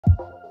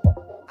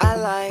I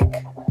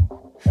like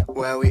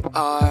where we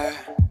are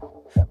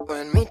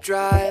when we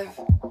drive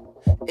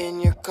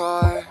in your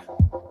car.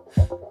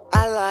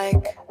 I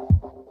like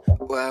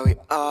where we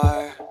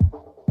are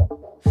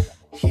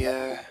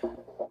here.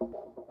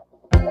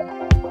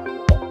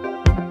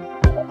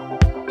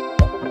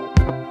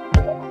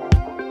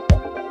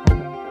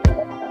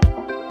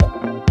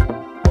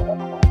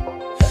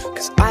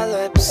 'Cause our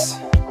lips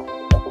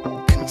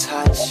can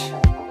touch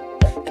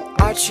and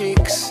our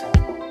cheeks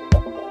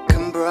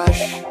can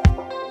brush.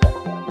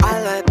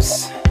 Our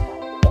lips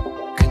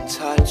can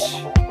touch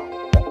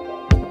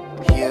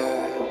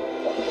here.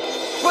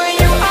 When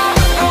you are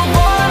the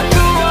one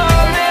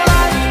that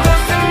lies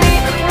close to me,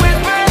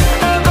 whispers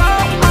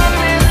about I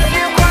miss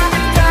you quite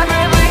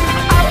terribly.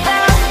 I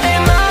fell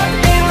in love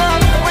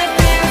with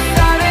you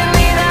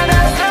suddenly. That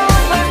I so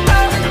much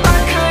love I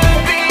could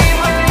be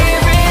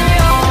leaving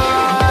your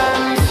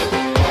arms.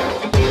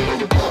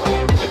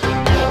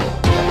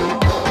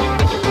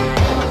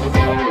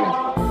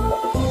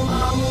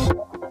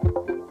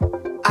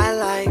 I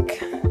like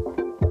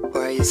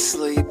where you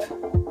sleep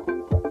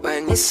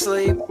when you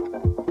sleep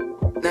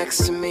next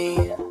to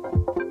me.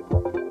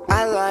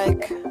 I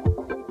like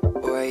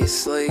where you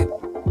sleep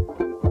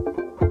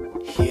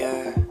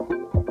here.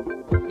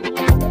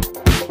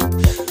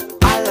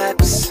 Our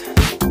lips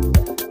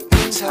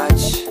can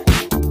touch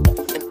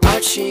and our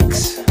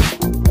cheeks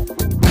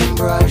can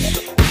brush.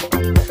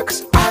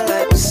 'Cause our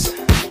lips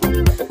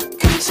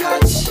can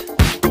touch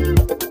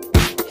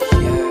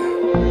here.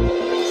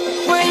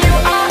 When you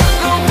are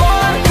the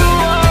one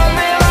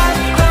that lies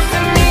close to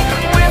me,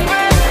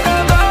 whispers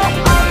about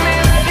I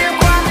miss you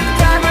quite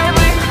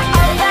terribly.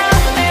 I fell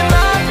in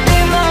love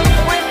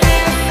with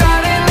you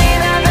suddenly.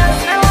 That I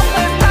so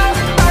much love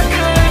I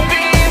could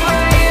be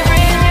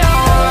leaving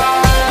your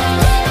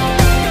arms.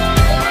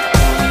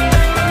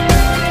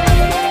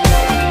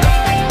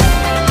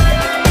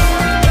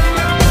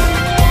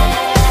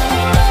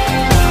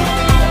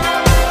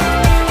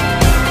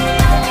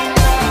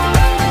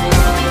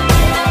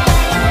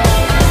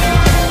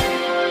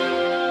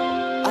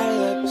 Our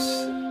lips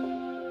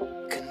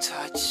can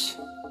touch.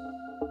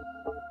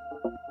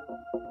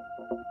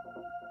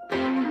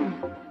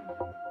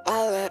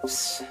 Our lips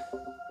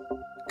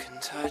can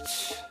touch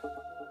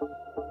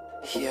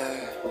here.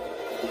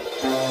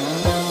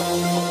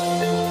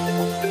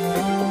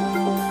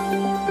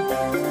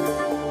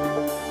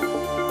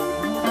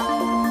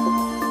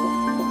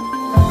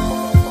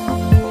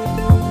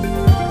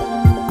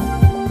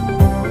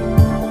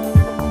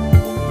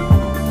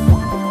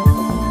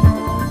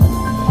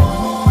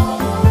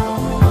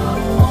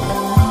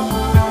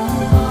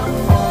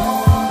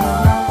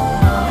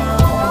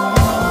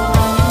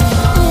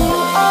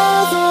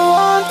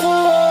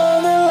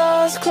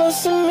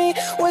 Close to me,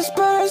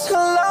 whispers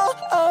hello,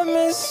 I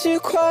miss you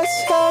quite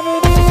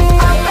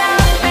heavily.